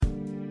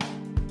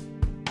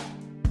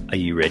Are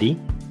you ready?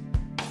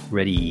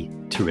 Ready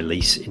to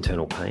release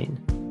internal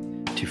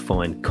pain? To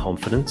find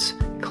confidence,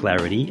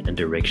 clarity, and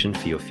direction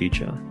for your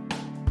future?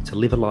 To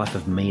live a life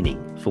of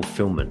meaning,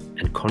 fulfillment,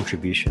 and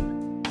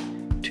contribution?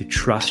 To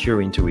trust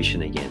your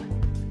intuition again,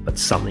 but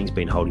something's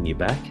been holding you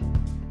back?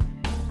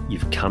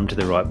 You've come to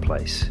the right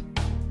place.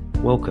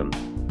 Welcome.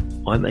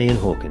 I'm Ian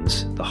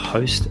Hawkins, the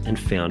host and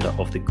founder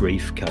of the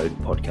Grief Code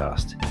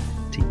podcast.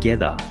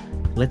 Together,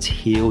 let's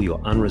heal your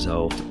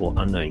unresolved or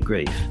unknown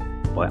grief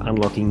by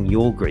unlocking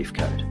your grief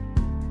code.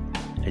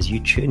 As you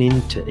tune in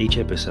to each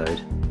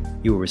episode,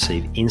 you will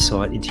receive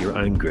insight into your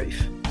own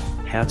grief,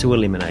 how to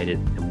eliminate it,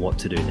 and what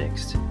to do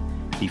next.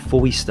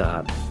 Before we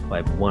start, I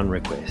have one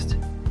request.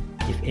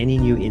 If any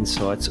new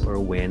insights or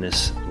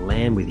awareness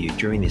land with you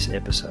during this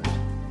episode,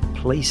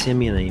 please send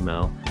me an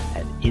email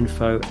at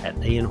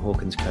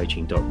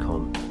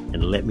info@ianhawkinscoaching.com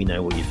and let me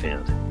know what you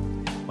found.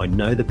 I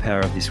know the power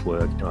of this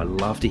work and I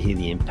love to hear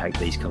the impact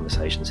these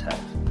conversations have.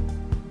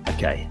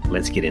 Okay,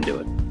 let's get into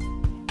it.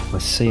 I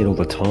see it all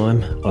the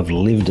time. I've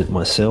lived it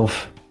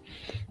myself.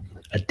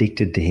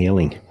 Addicted to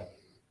healing.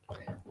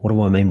 What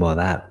do I mean by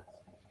that?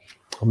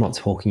 I'm not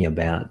talking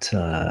about,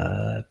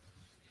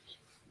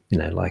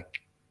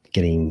 like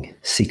getting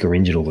sick or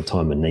injured all the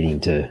time and needing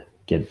to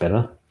get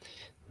better.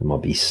 There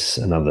might be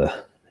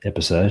another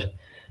episode.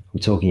 I'm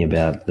talking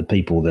about the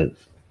people that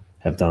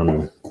have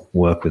done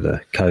work with a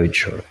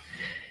coach or a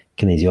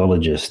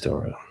kinesiologist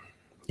or an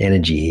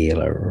energy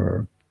healer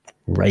or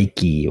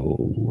Reiki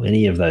or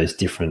any of those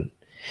different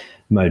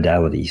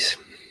modalities.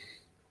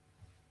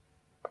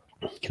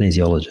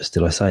 Kinesiologist,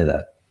 did I say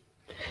that?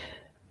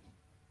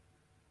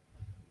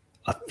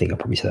 I think I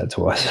probably said that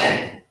twice.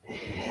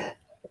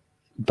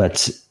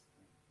 But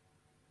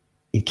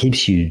it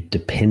keeps you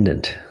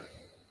dependent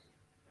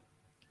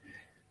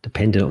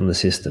on the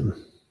system.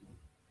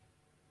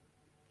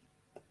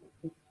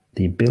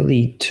 The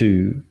ability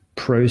to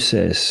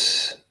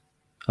process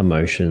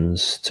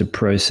emotions, to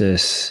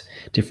process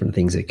different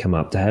things that come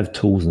up, to have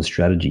tools and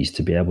strategies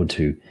to be able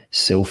to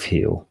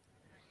self-heal,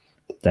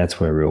 that's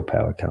where real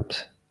power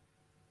comes.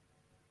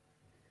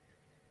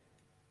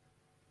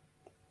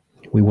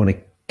 We want to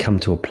come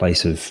to a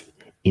place of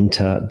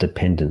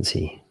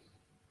interdependency,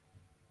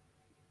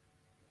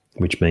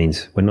 which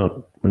means we're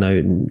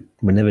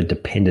never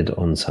dependent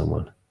on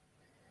someone,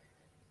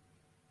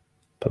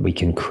 but we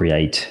can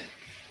create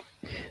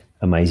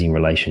amazing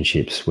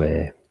relationships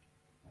where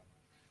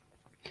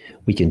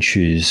we can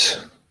choose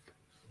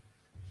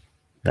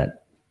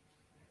that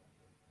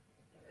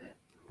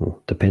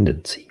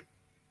dependency.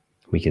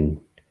 We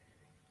can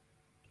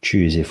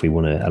choose if we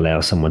want to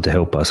allow someone to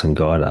help us and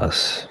guide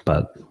us,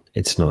 but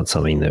it's not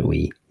something that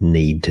we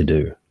need to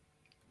do.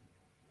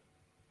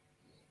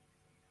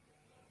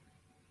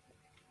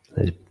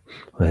 I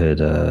heard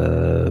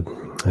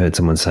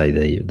someone say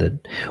that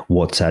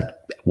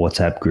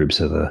WhatsApp groups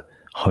are the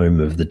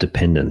home of the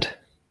dependent.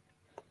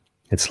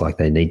 It's like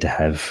they need to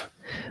have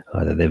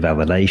either their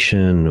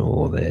validation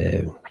or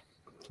their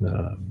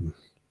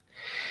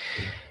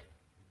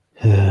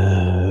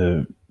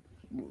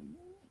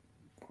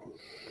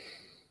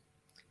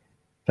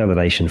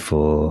validation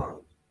for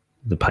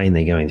the pain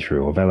they're going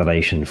through, or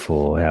validation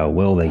for how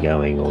well they're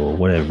going, or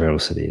whatever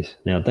else it is.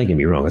 Now, don't get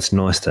me wrong, it's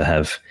nice to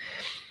have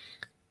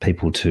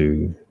people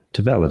to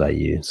validate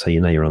you so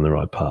you know you're on the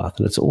right path.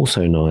 And it's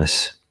also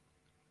nice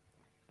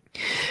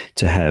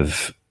to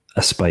have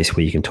a space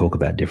where you can talk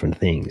about different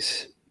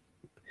things.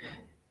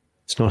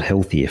 It's not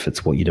healthy if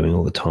it's what you're doing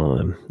all the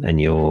time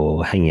and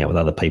you're hanging out with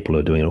other people who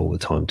are doing it all the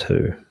time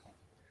too.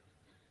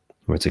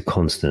 Or it's a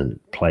constant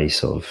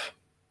place of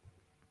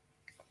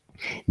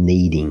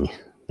needing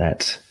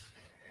that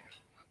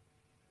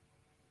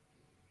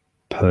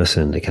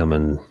person to come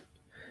and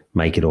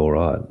make it all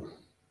right.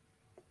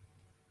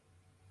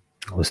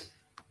 I was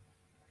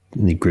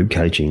in the group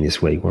coaching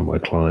this week. One of my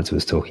clients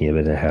was talking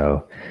about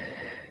how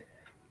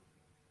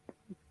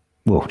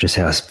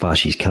far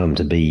she's come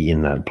to be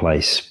in that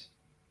place.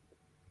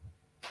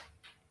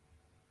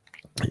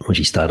 When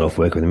she started off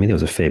working with me, there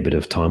was a fair bit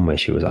of time where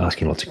she was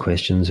asking lots of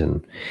questions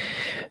and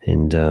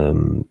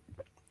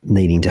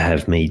needing to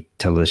have me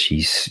tell her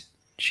she's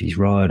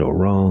right or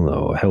wrong,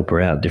 or help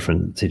her out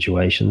different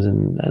situations,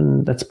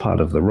 and that's part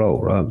of the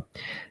role, right?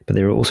 But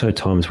there are also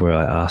times where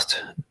I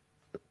asked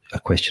a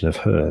question of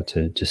her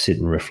to sit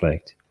and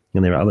reflect,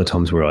 and there are other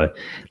times where I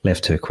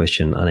left her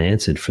question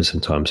unanswered for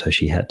some time, so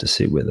she had to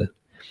sit with it.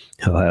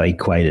 I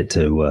equate it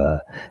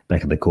to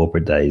back in the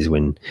corporate days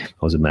when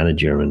I was a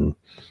manager, and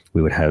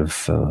we would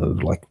have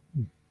like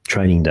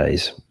training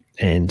days,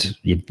 and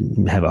you'd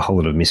have a whole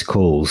lot of missed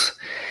calls,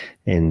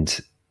 and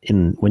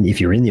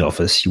if you're in the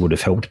office, you would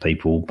have helped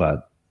people,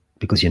 but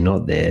because you're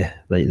not there,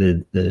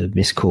 the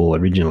missed call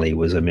originally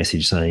was a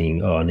message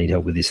saying, "Oh, I need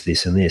help with this,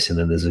 this, and this," and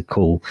then there's a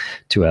call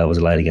 2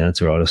 hours later going,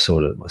 "It's all right, I'll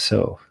sort it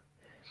myself."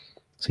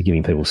 So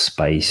giving people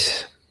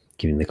space,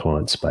 giving the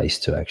client space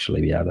to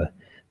actually be able to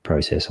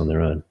process on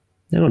their own.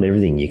 Now, not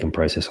everything you can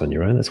process on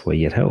your own. That's where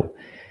you get help.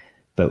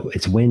 But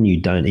it's when you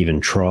don't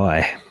even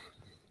try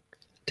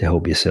to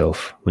help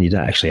yourself, when you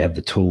don't actually have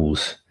the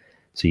tools.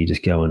 So you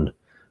just go and,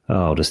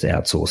 oh, I'll just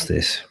outsource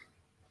this.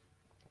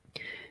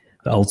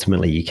 But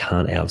ultimately, you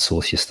can't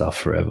outsource your stuff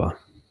forever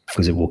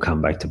because it will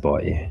come back to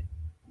bite you.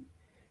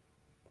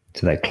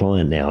 So that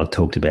client now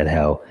talked about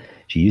how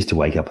she used to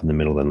wake up in the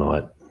middle of the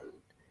night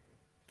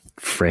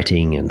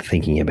fretting and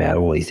thinking about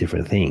all these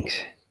different things.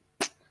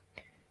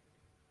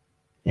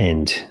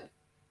 And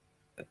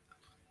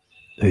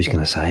who's going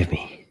to save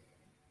me?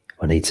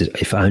 I need to,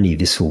 if only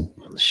this will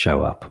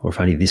show up, or if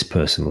only this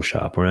person will show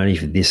up, or only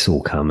if this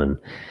will come and,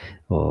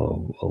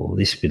 or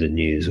this bit of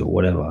news or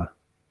whatever.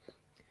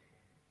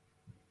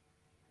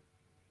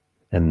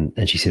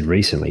 And she said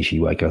recently she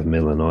woke up in the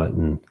middle of the night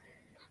and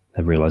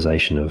had a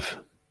realization of,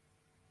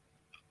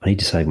 I need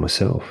to save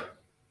myself.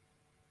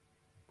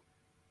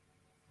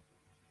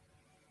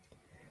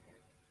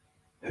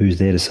 Who's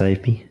there to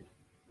save me?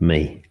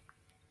 Me.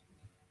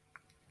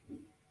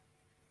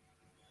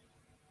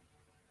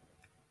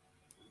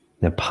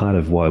 Now, part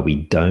of why we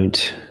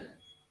don't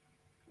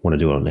want to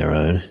do it on our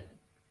own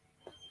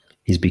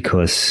is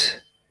because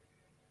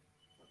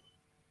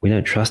we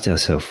don't trust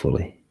ourselves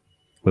fully.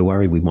 We're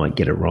worried we might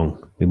get it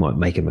wrong. We might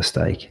make a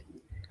mistake.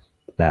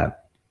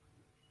 That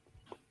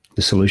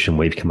the solution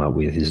we've come up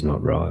with is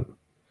not right.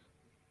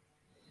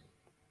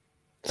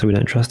 So we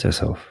don't trust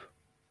ourselves.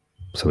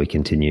 So we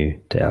continue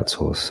to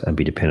outsource and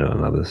be dependent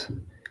on others.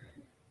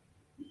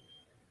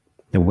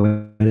 And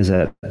where does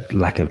that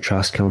lack of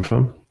trust come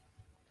from?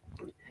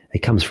 It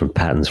comes from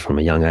patterns from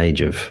a young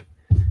age of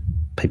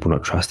people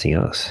not trusting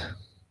us.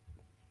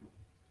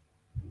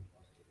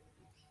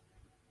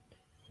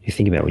 You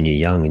think about when you're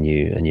young and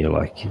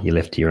you're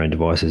left to your own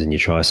devices and you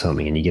try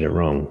something and you get it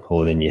wrong,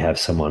 or then you have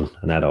someone,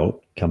 an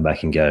adult, come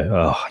back and go,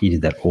 oh, you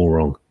did that all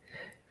wrong.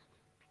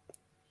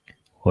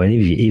 Or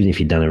even if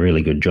you've done a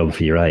really good job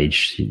for your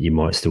age, you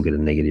might still get a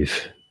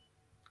negative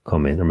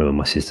comment. I remember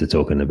my sister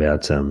talking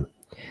about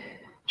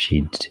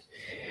she'd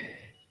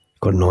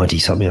got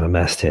 90-something on a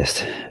maths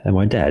test, and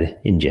my dad,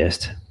 in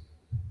jest,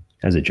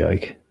 as a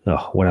joke,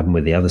 oh, what happened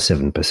with the other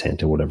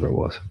 7% or whatever it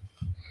was?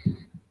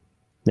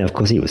 Now, of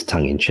course, he was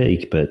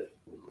tongue-in-cheek, but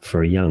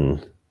for a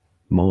young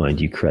mind,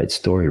 you create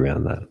story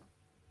around that.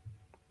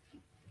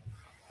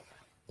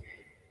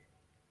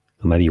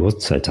 Or maybe he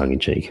wasn't so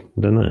tongue-in-cheek.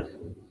 I don't know.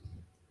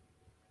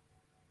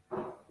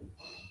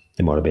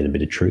 There might have been a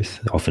bit of truth.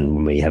 Often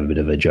when we have a bit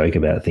of a joke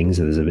about things,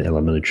 there's an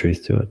element of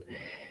truth to it.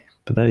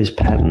 But those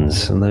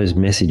patterns and those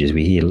messages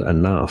we hear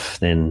enough,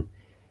 then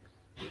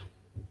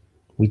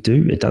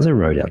it does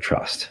erode our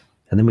trust.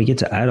 And then we get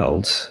to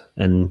adults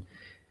and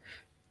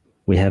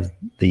we have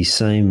these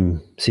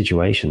same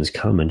situations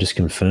come and just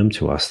confirm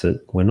to us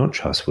that we're not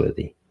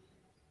trustworthy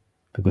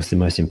because the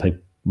most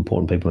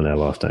important people in our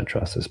life don't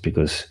trust us,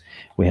 because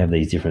we have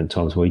these different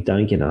times where we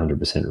don't get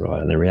 100%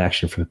 right and the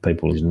reaction from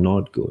people is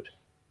not good.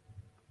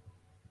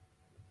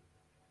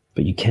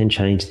 But you can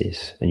change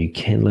this, and you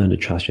can learn to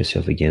trust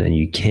yourself again, and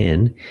you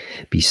can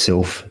be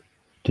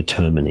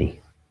self-determining.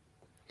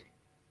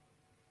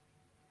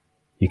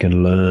 You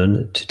can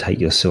learn to take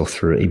yourself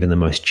through even the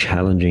most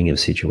challenging of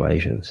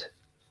situations.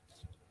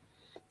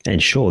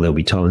 And sure, there'll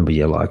be times where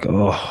you're like,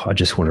 oh, I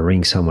just want to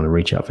ring someone and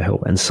reach out for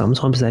help. And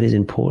sometimes that is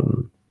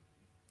important.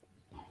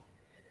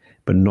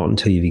 But not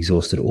until you've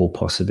exhausted all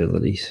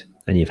possibilities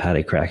and you've had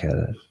a crack at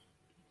it.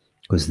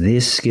 Because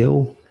this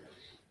skill,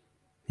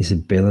 this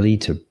ability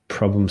to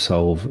problem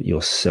solve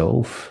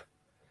yourself,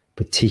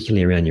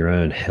 particularly around your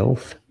own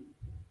health,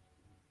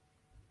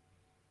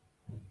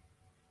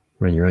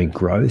 around your own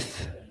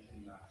growth,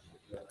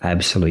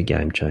 absolute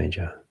game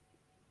changer.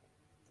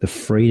 The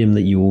freedom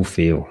that you will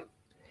feel,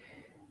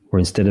 where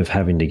instead of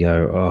having to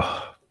go,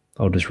 oh,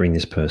 I'll just ring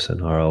this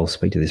person, or I'll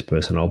speak to this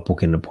person, I'll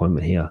book an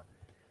appointment here.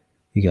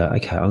 You go,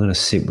 okay, I'm going to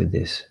sit with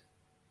this.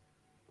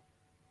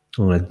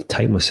 I'm going to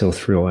take myself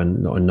through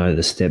and I know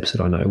the steps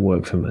that I know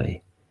work for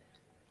me.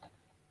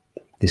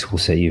 This will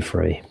set you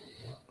free.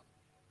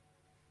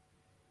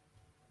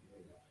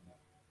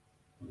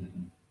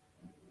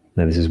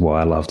 Now, this is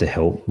why I love to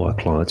help my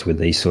clients with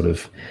these sort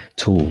of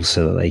tools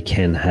so that they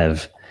can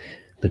have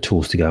the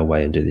tools to go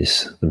away and do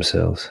this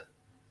themselves.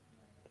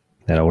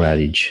 That old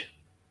adage,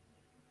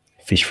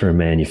 fish for a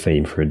man, you feed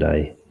him for a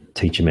day.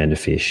 Teach a man to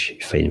fish,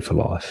 you feed him for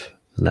life.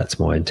 And that's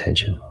my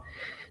intention,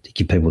 to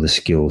give people the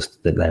skills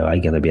that they are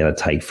going to be able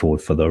to take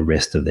forward for the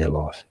rest of their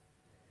life.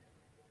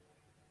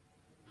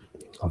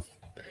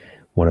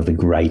 One of the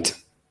great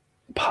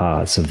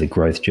parts of the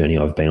growth journey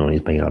I've been on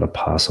is being able to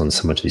pass on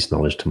so much of this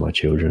knowledge to my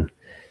children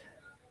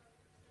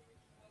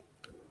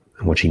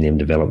and watching them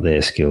develop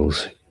their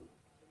skills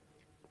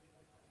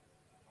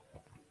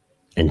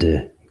and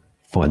to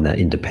find that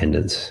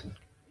independence.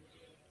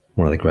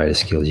 One of the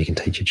greatest skills you can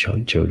teach your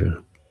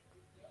children.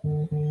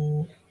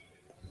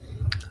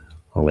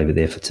 I'll leave it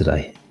there for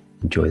today.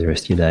 Enjoy the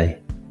rest of your day.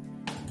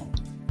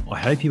 I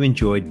hope you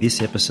enjoyed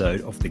this episode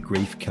of the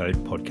Grief Code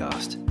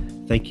podcast.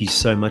 Thank you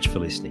so much for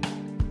listening.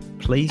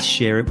 Please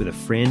share it with a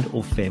friend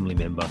or family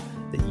member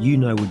that you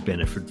know would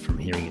benefit from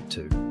hearing it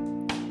too.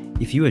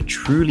 If you are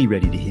truly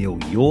ready to heal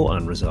your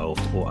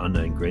unresolved or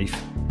unknown grief,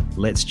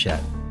 let's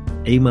chat.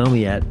 Email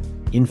me at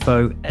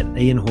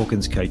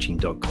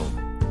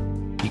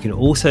info@ianhawkinscoaching.com. You can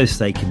also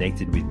stay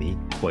connected with me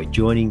by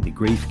joining the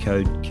Grief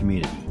Code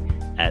community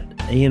at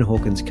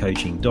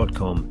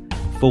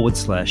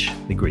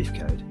ianhawkinscoaching.com/the Grief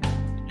Code.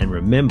 And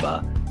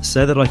remember,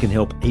 so that I can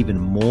help even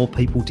more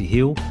people to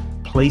heal,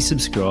 please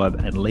subscribe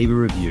and leave a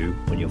review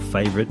on your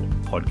favorite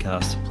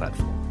podcast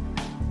platform.